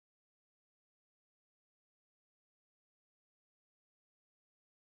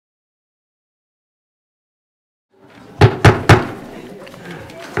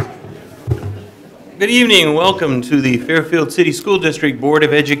Good evening and welcome to the Fairfield City School District Board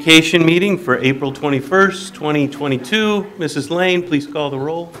of Education meeting for April 21st, 2022. Mrs. Lane, please call the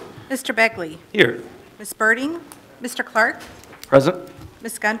roll. Mr. Begley. Here. Ms. Birding. Mr. Clark. Present.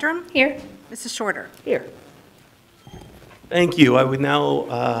 Ms. Gundrum. Here. Mrs. Shorter. Here. Thank you. I would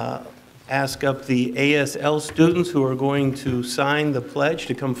now ask up the ASL students who are going to sign the pledge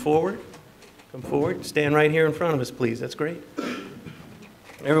to come forward. Come forward. Stand right here in front of us, please. That's great.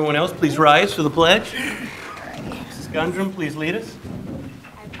 Everyone else, please rise for the pledge. Mrs. Gundrum, please lead us.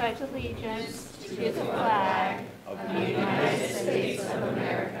 I pledge allegiance to the flag of the United States of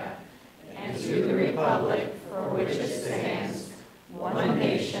America and to the republic for which it stands, one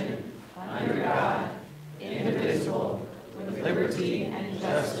nation, under God, indivisible, with liberty and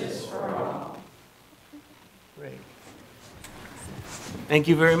justice for all. Great. Thank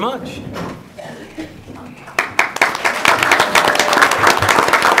you very much.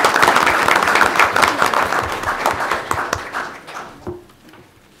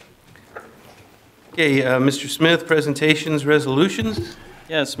 Okay, Mr. Smith, presentations, resolutions.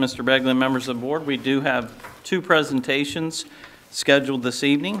 Yes, Mr. Begley, members of the board, we do have two presentations scheduled this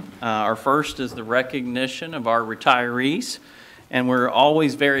evening. Our first is the recognition of our retirees, and we're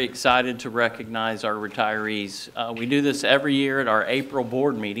always very excited to recognize our retirees. We do this every year at our April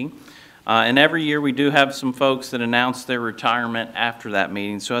board meeting, and every year we do have some folks that announce their retirement after that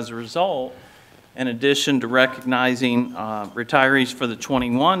meeting. So as a result, in addition to recognizing retirees for the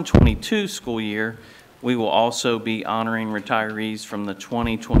 21-22 school year, we will also be honoring retirees from the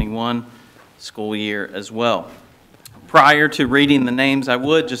 2021 school year as well. Prior to reading the names, I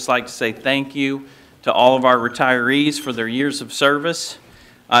would just like to say thank you to all of our retirees for their years of service.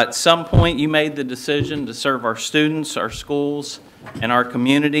 At some point, you made the decision to serve our students, our schools, and our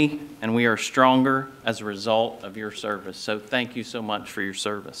community, and we are stronger as a result of your service. So thank you so much for your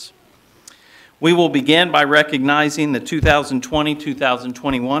service. We will begin by recognizing the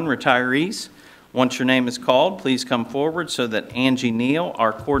 2020-2021 retirees. Once your name is called, please come forward so that Angie Neal,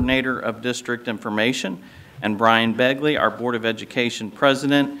 our Coordinator of District Information, and Brian Begley, our Board of Education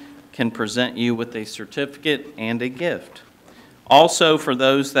President, can present you with a certificate and a gift. Also, for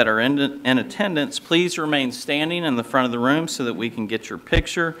those that are in attendance, please remain standing in the front of the room so that we can get your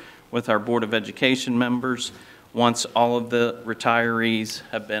picture with our Board of Education members once all of the retirees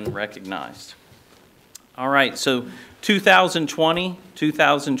have been recognized. All right, so 2020,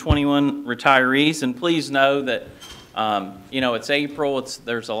 2021 retirees, and please know that, it's April,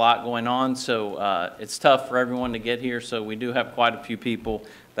 there's a lot going on, so it's tough for everyone to get here, so we do have quite a few people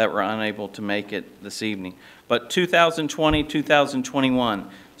that were unable to make it this evening. But 2020, 2021,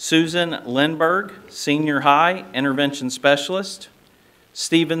 Susan Lindberg, Senior High Intervention Specialist,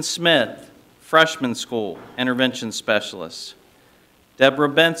 Stephen Smith, Freshman School Intervention Specialist, Deborah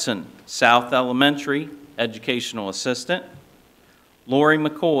Benson, South Elementary Educational Assistant, Lori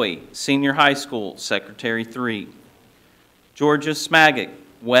McCoy, Senior High School Secretary 3, Georgia Smagic,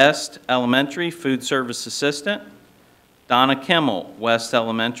 West Elementary Food Service Assistant, Donna Kimmel, West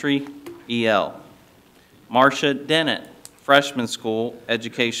Elementary EL, Marcia Dennett, Freshman School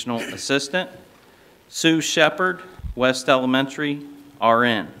Educational Assistant, Sue Shepard, West Elementary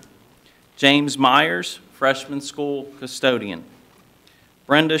RN, James Myers, Freshman School Custodian,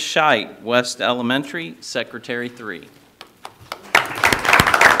 Brenda Scheidt, West Elementary, Secretary 3.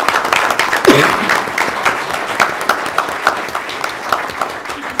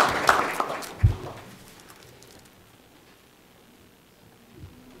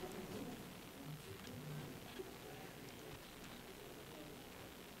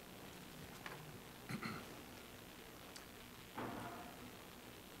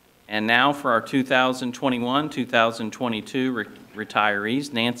 And now for our 2021-2022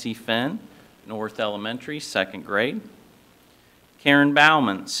 retirees, Nancy Finn, North Elementary, 2nd grade. Karen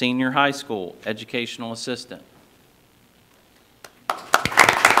Bauman, Senior High School, Educational Assistant.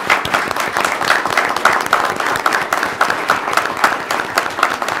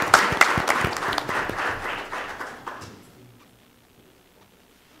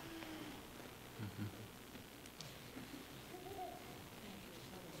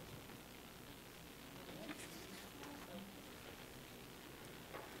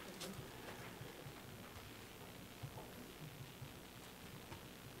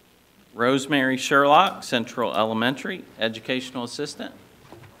 Rosemary Sherlock, Central Elementary, Educational Assistant.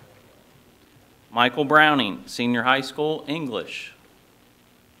 Michael Browning, Senior High School, English.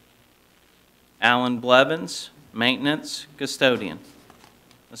 Alan Blevins, Maintenance Custodian.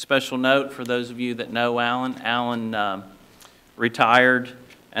 A special note for those of you that know Alan. Alan retired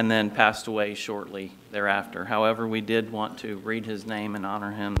and then passed away shortly thereafter. However, we did want to read his name and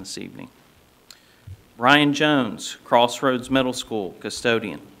honor him this evening. Ryan Jones, Crossroads Middle School,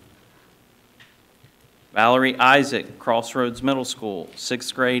 custodian. Valerie Isaac, Crossroads Middle School,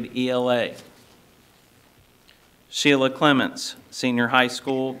 6th grade ELA. Sheila Clements, senior high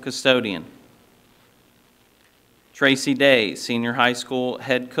school custodian. Tracy Day, senior high school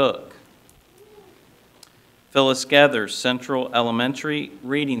head cook. Phyllis Gathers, Central Elementary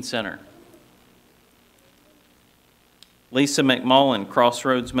Reading Center. Lisa McMullen,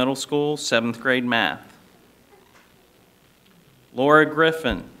 Crossroads Middle School, 7th grade math. Laura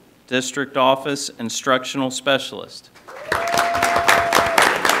Griffin, District Office Instructional Specialist.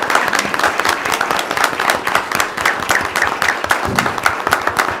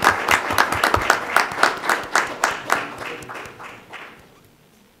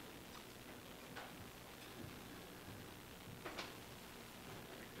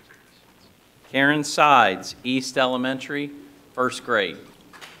 Karen Sides, East Elementary, 1st grade.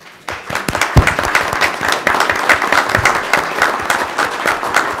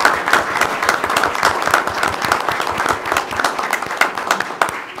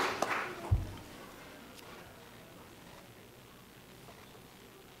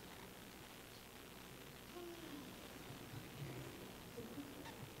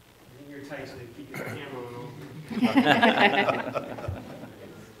 You're tight, so keep your camera on.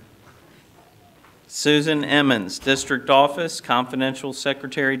 Susan Emmons, District Office, Confidential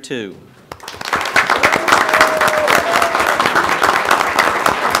Secretary 2.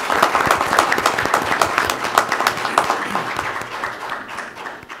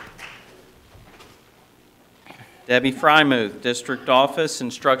 Debbie Frymuth, District Office,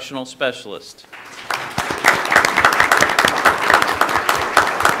 Instructional Specialist.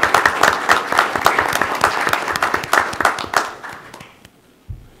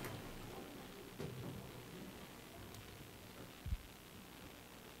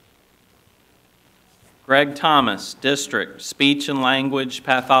 Greg Thomas, District, Speech and Language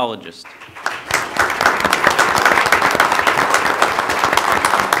Pathologist.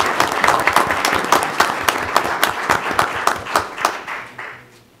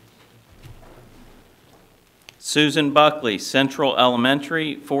 Susan Buckley, Central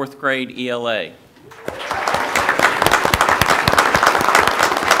Elementary, 4th grade ELA.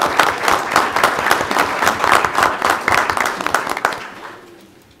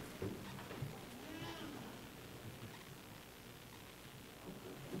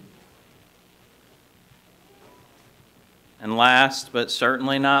 And last, but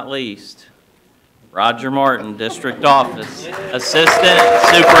certainly not least, Roger Martin, District Office, Assistant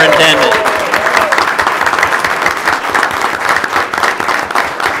Superintendent.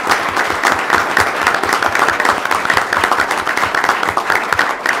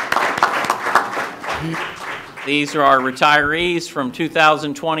 These are our retirees from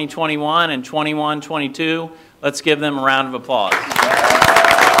 2020-21 and 21-22. Let's give them a round of applause.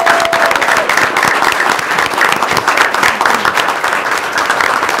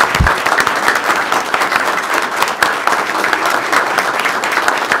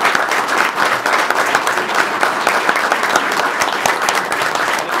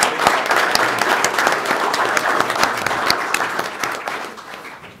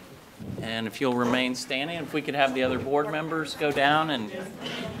 And if you'll remain standing, if we could have the other board members go down and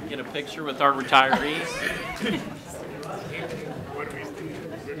get a picture with our retirees.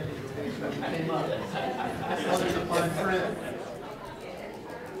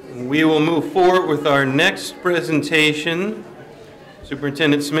 We will move forward with our next presentation.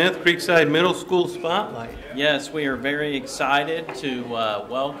 Superintendent Smith, Creekside Middle School Spotlight. Yes, we are very excited to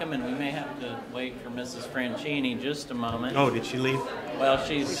welcome, and we may have to wait for Mrs. Franchini just a moment. Oh, did she leave? Well,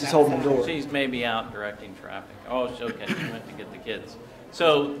 she's holding the door. She's maybe out directing traffic. Oh, okay, she went to get the kids.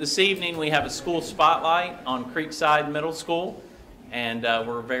 So this evening we have a school spotlight on Creekside Middle School, and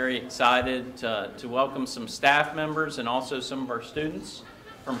we're very excited to welcome some staff members and also some of our students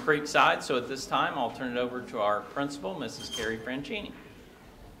from Creekside. So at this time, I'll turn it over to our principal, Mrs. Carrie Franchini.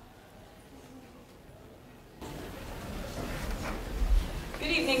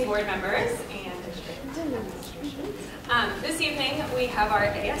 Good evening, board members and this evening we have our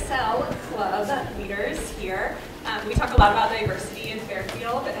ASL club leaders here. We talk a lot about diversity in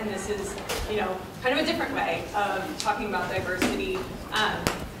Fairfield, and this is, kind of a different way of talking about diversity.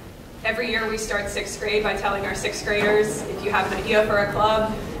 Every year we start 6th grade by telling our 6th graders, if you have an idea for a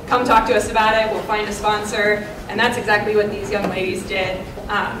club, come talk to us about it, we'll find a sponsor, and that's exactly what these young ladies did.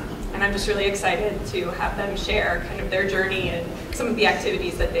 And I'm just really excited to have them share kind of their journey and some of the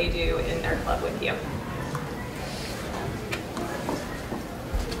activities that they do in their club with you.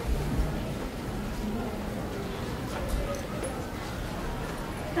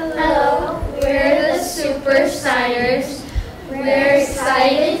 Hello, we're the Super Signers. We're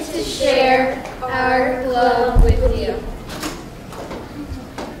excited to share our club with you.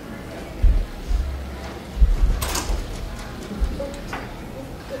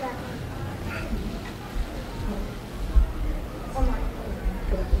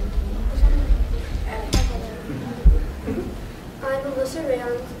 I'm Alyssa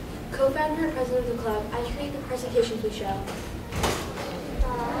Rayons, co-founder and president of the club. I create the presentations we show.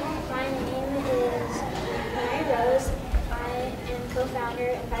 My name is Mary Rose. I am co-founder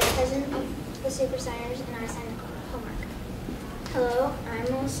and vice president of the Super Signers, and I sign the homework. Hello, I'm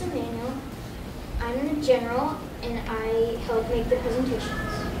Melissa Manuel. I'm the general, and I help make the presentations.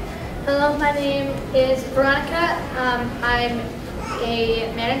 Hello, my name is Veronica. I'm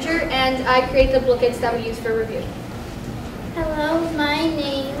a manager, and I create the booklets that we use for review. Hello, my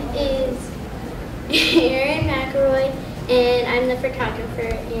name is Erin McElroy, and I'm the photographer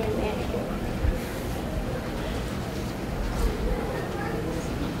and manager.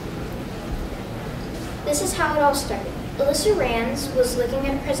 This is how it all started. Alyssa Rands was looking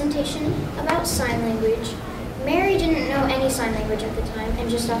at a presentation about sign language. Mary didn't know any sign language at the time, and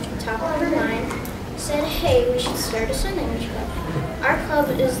just off the top of her mind said, hey, we should start a sign language club. Our club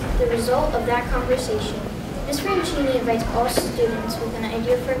is the result of that conversation. Ms. Franchini invites all students with an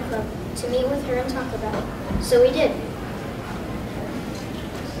idea for a club to meet with her and talk about it. So we did.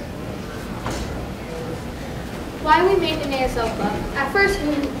 Why we made an ASL club? At first,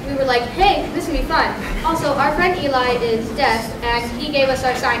 we were like, hey, this would be fun. Also, our friend Eli is deaf, and he gave us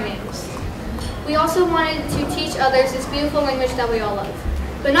our sign names. We also wanted to teach others this beautiful language that we all love.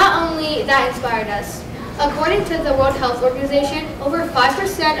 But not only that inspired us. According to the World Health Organization, over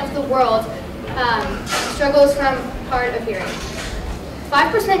 5% of the world struggles from hard of hearing.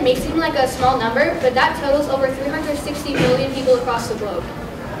 5% may seem like a small number, but that totals over 360 million people across the globe.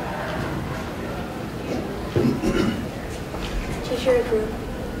 Teacher group.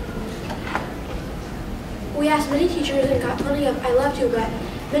 We asked many teachers and got plenty of I love to, but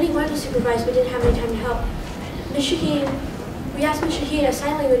many wanted to supervise but didn't have any time to help. We asked Ms. Shaheen a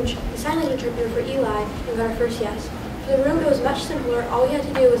sign language interpreter for Eli and got our first yes. For the room, it was much simpler. All we had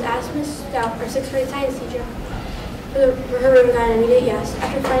to do was ask Ms. Stout, our 6th grade science teacher, for her room and got an immediate yes.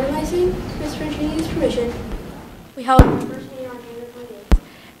 After finalizing Ms. Franchini's permission, we held our first meeting on January 28th.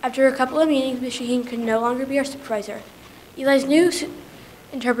 After a couple of meetings, Ms. Shaheen could no longer be our supervisor. Eli's new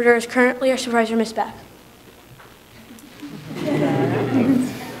interpreter is currently our supervisor, Ms. Beck.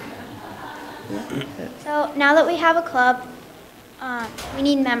 So now that we have a club, we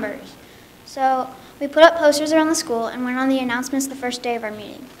need members. So we put up posters around the school and went on the announcements the first day of our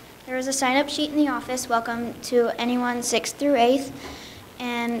meeting. There was a sign-up sheet in the office, welcome to anyone 6th through 8th,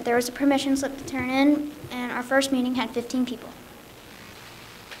 and there was a permission slip to turn in, and our first meeting had 15 people.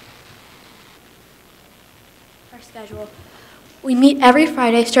 Our schedule. We meet every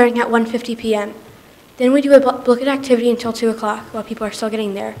Friday starting at 1:50 p.m. Then we do a booklet activity until 2 o'clock while people are still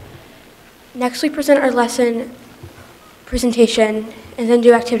getting there. Next, we present our lesson presentation and then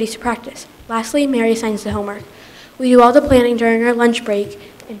do activities to practice. Lastly, Mary assigns the homework. We do all the planning during our lunch break,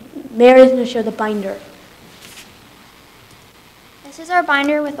 and Mary is going to show the binder. This is our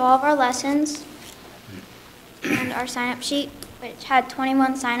binder with all of our lessons and our sign-up sheet, which had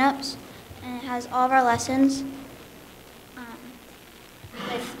 21 sign-ups, and it has all of our lessons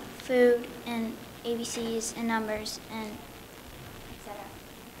with food and ABCs and numbers and etc.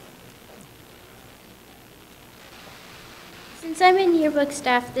 Since I'm in yearbook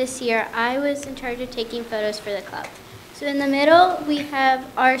staff this year, I was in charge of taking photos for the club. So in the middle, we have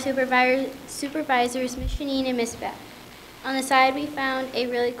our supervisors, Ms. Janine and Ms. Beth. On the side, we found a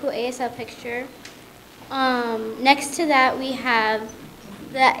really cool ASL picture. Next to that, we have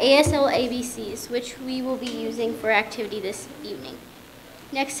the ASL ABCs, which we will be using for activity this evening.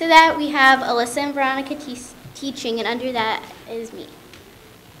 Next to that, we have Alyssa and Veronica teaching, and under that is me.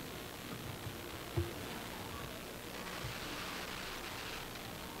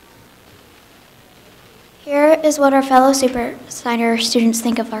 Here is what our fellow Super Signer students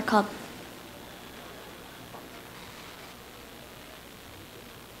think of our club.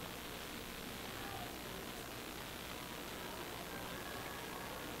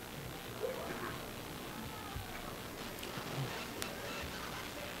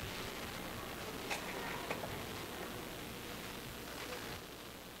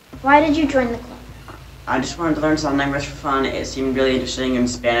 Why did you join the club? I just wanted to learn sign language for fun. It seemed really interesting and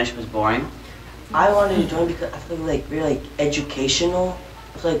Spanish was boring. I wanted to join because I feel like really educational.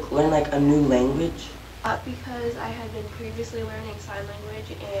 It's like learn like a new language. Because I had been previously learning sign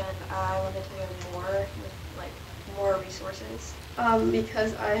language and I wanted to learn more with like more resources?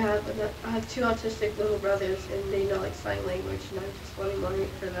 Because I have two autistic little brothers and they know like sign language and I just want to learn it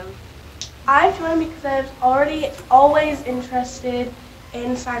for them. I joined because I was always interested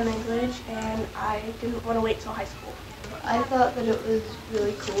in sign language and I didn't want to wait till high school. I thought that it was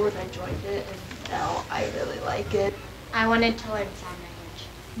really cool and I joined it and now I really like it. I wanted to learn sign language.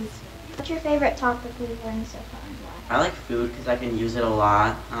 What's your favorite topic we've learned so far and why? I like food because I can use it a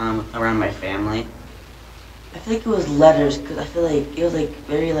lot around my family. I feel like it was letters because I feel like it was like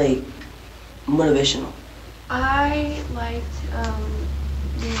very like motivational. I liked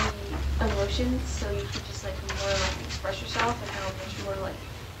the emotions, so you could just like more like express yourself and how much more like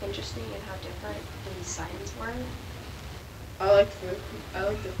interesting and how different the signs were. I like food. I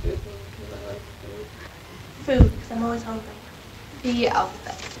like the food thing because I like food. Food, because I'm always hungry. The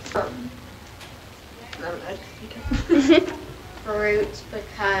alphabet. Fruits,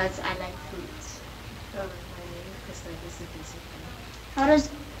 because I like fruits. How does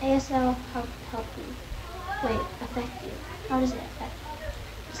ASL help you? Wait, affect you? How does it affect you?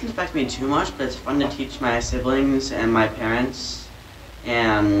 It doesn't affect me too much, but it's fun to teach my siblings and my parents.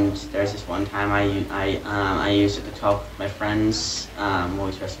 And there's this one time I used it to talk with my friends when we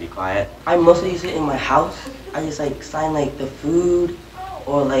were supposed to be quiet. I mostly use it in my house. I just like sign like the food,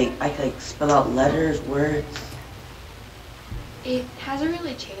 or like I could like spell out letters, words. It hasn't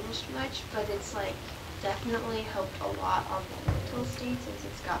really changed much, but it's like definitely helped a lot on the mental state since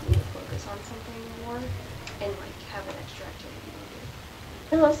it's got me to focus on something more and like have an extra activity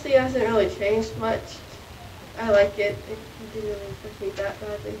to do. Honestly, it hasn't really changed much. I like it. It didn't really affect me that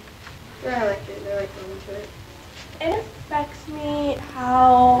badly. But I like it and I like going to it. It affects me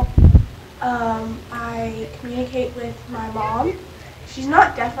how I communicate with my mom. She's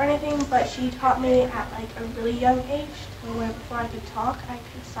not deaf or anything, but she taught me at like a really young age, where before I could talk, I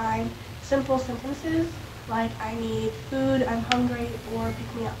could sign simple sentences like I need food, I'm hungry, or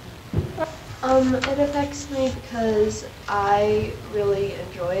pick me up. It affects me because I really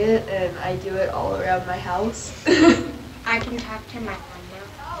enjoy it and I do it all around my house. I can talk to my friend now.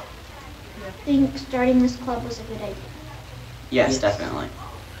 I think starting this club was a good idea. Yes, definitely.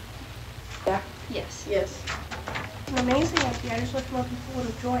 Yeah. Yes. Yes. It's an amazing idea. I just wish more people would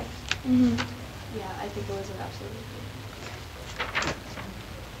have joined. Yeah, I think it was an absolute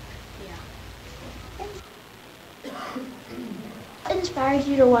What inspired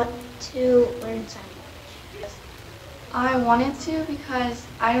you to want to learn sign language? I wanted to because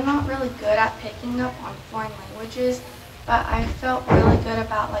I'm not really good at picking up on foreign languages, but I felt really good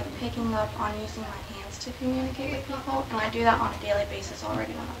about like picking up on using my hands to communicate with people, and I do that on a daily basis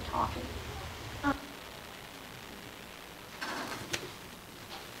already when I'm talking.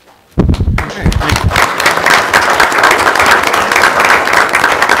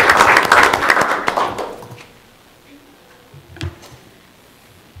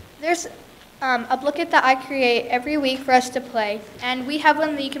 There's a booklet that I create every week for us to play, and we have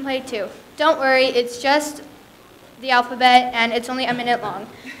one that you can play too. Don't worry, it's just the alphabet, and it's only a minute long.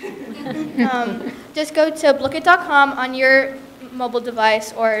 Just go to Bookit.com on your mobile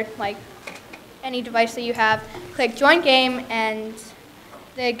device or like any device that you have. Click Join Game, and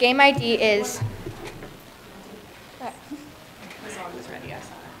the game ID is. The song was ready, I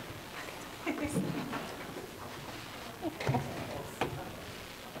saw it.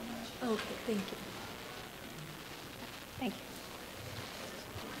 Okay, thank you. Thank you.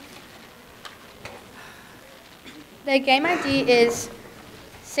 The game ID is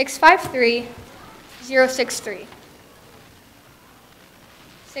 653063.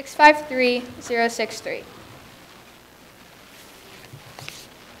 653063.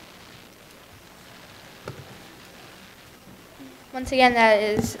 Once again, that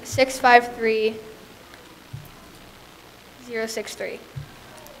is 653063.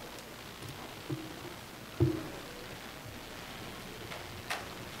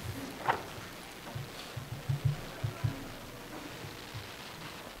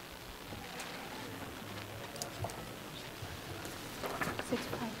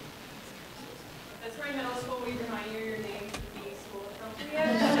 That's where in middle school we remind you your name to be school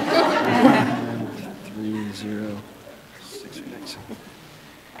appropriate. 3066.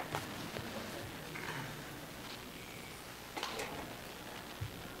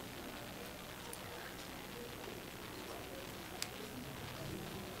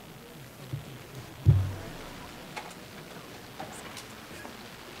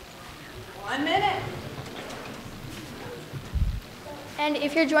 And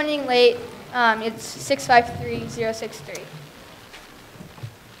if you're joining late, it's 653063.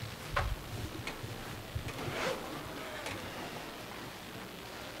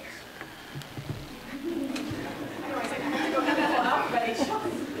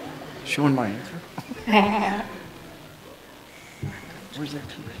 Showing my answer? Where's that?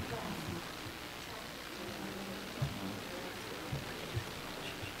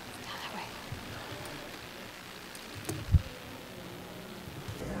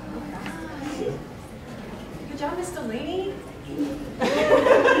 Good job, Miss Delaney.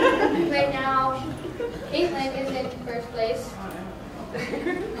 Right now, Caitlin is in first place.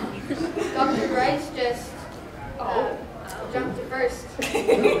 Dr. Rice just jumped to first.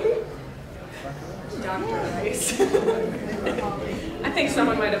 Dr. Rice. I think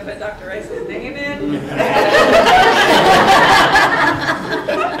someone might have put Dr. Rice's name in.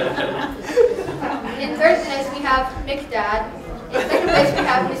 In third place, we have McDad. In second place, we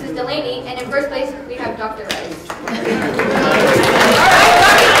have Mrs. Delaney. And in first place, we have Dr. Rice.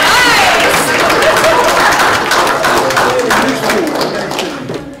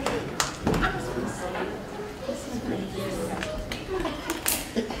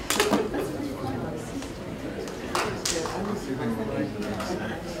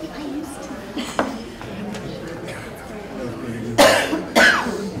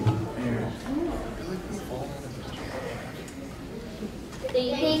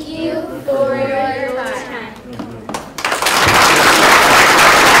 Thank you for your time.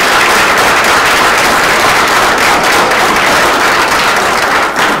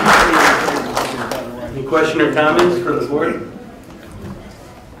 Any question or comments from the board?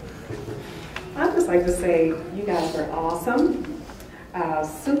 I'd just like to say you guys are awesome.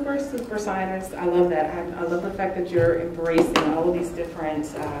 Super signers. I love that. I love the fact that you're embracing all of these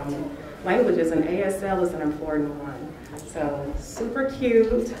different languages, and ASL is an important one. So super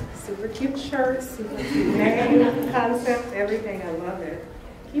cute shirts, super cute name, concept, everything. I love it.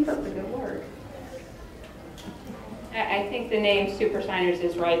 Keep up the good work. I think the name Super Signers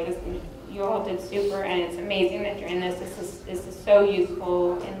is right. You all did super, and it's amazing that you're in this. This is so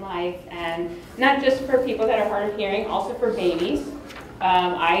useful in life, and not just for people that are hard of hearing, also for babies.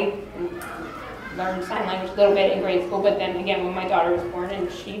 I learned sign language a little bit in grade school, but then again, when my daughter was born,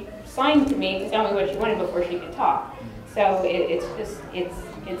 and she signed to me to tell me what she wanted before she could talk. So it's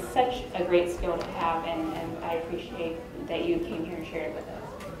such a great skill to have, and I appreciate that you came here and shared it with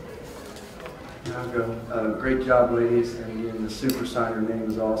us. Great job, ladies, and again, the Super Signer name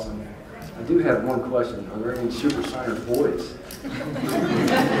is awesome. I do have one question. Are there any Super Signer boys?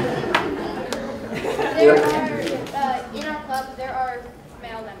 There are, in our club, there are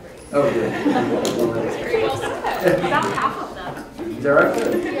male members. Oh, good. About half of them. Is that right?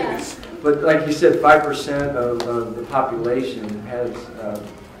 Yeah. But like you said, 5% of the population has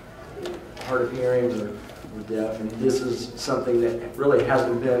hard of hearing or deaf, and this is something that really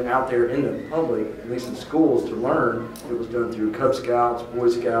hasn't been out there in the public, at least in schools, to learn. It was done through Cub Scouts, Boy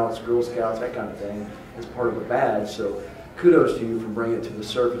Scouts, Girl Scouts, that kind of thing, as part of a badge. So kudos to you for bringing it to the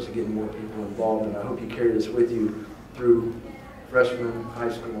surface and getting more people involved, and I hope you carry this with you through freshman, high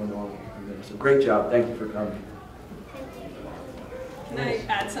school, and on. So great job. Thank you for coming. Can I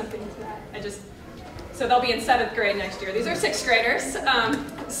add something to that? So they'll be in 7th grade next year. These are 6th graders.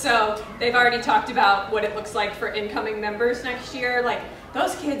 So they've already talked about what it looks like for incoming members next year. Like,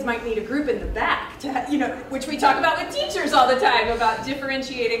 those kids might need a group in the back, to, which we talk about with teachers all the time, about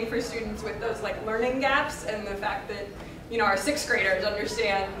differentiating for students with those like learning gaps, and the fact that, our 6th graders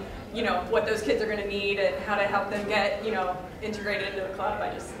understand, what those kids are going to need and how to help them get, integrated into the club.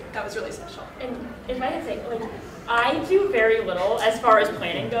 That was really special. And if I could say, I do very little as far as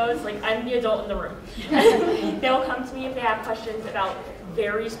planning goes. I'm the adult in the room. They'll come to me if they have questions about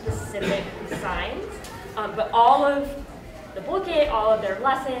very specific signs. But all of the booklet, all of their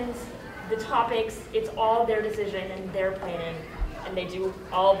lessons, the topics, it's all their decision and their planning. And they do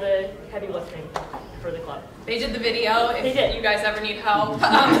all the heavy lifting for the club. They did the video if you guys ever need help.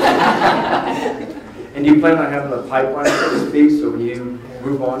 And you plan on having a pipeline, so to speak, so when you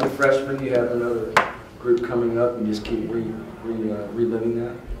move on to freshmen, you have another group coming up and just keep reliving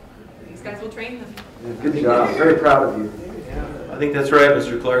that? These guys will train them. Yeah, good job. Very proud of you. I think that's right,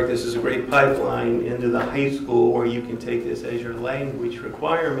 Mr. Clark. This is a great pipeline into the high school where you can take this as your language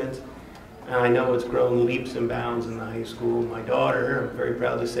requirement. And I know it's grown leaps and bounds in the high school. My daughter, I'm very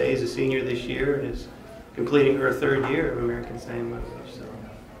proud to say, is a senior this year and is completing her 3rd year of American Sign Language. So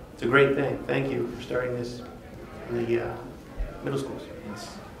it's a great thing. Thank you for starting this in the middle schools.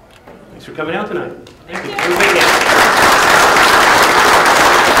 Thanks for coming out tonight. Thank you.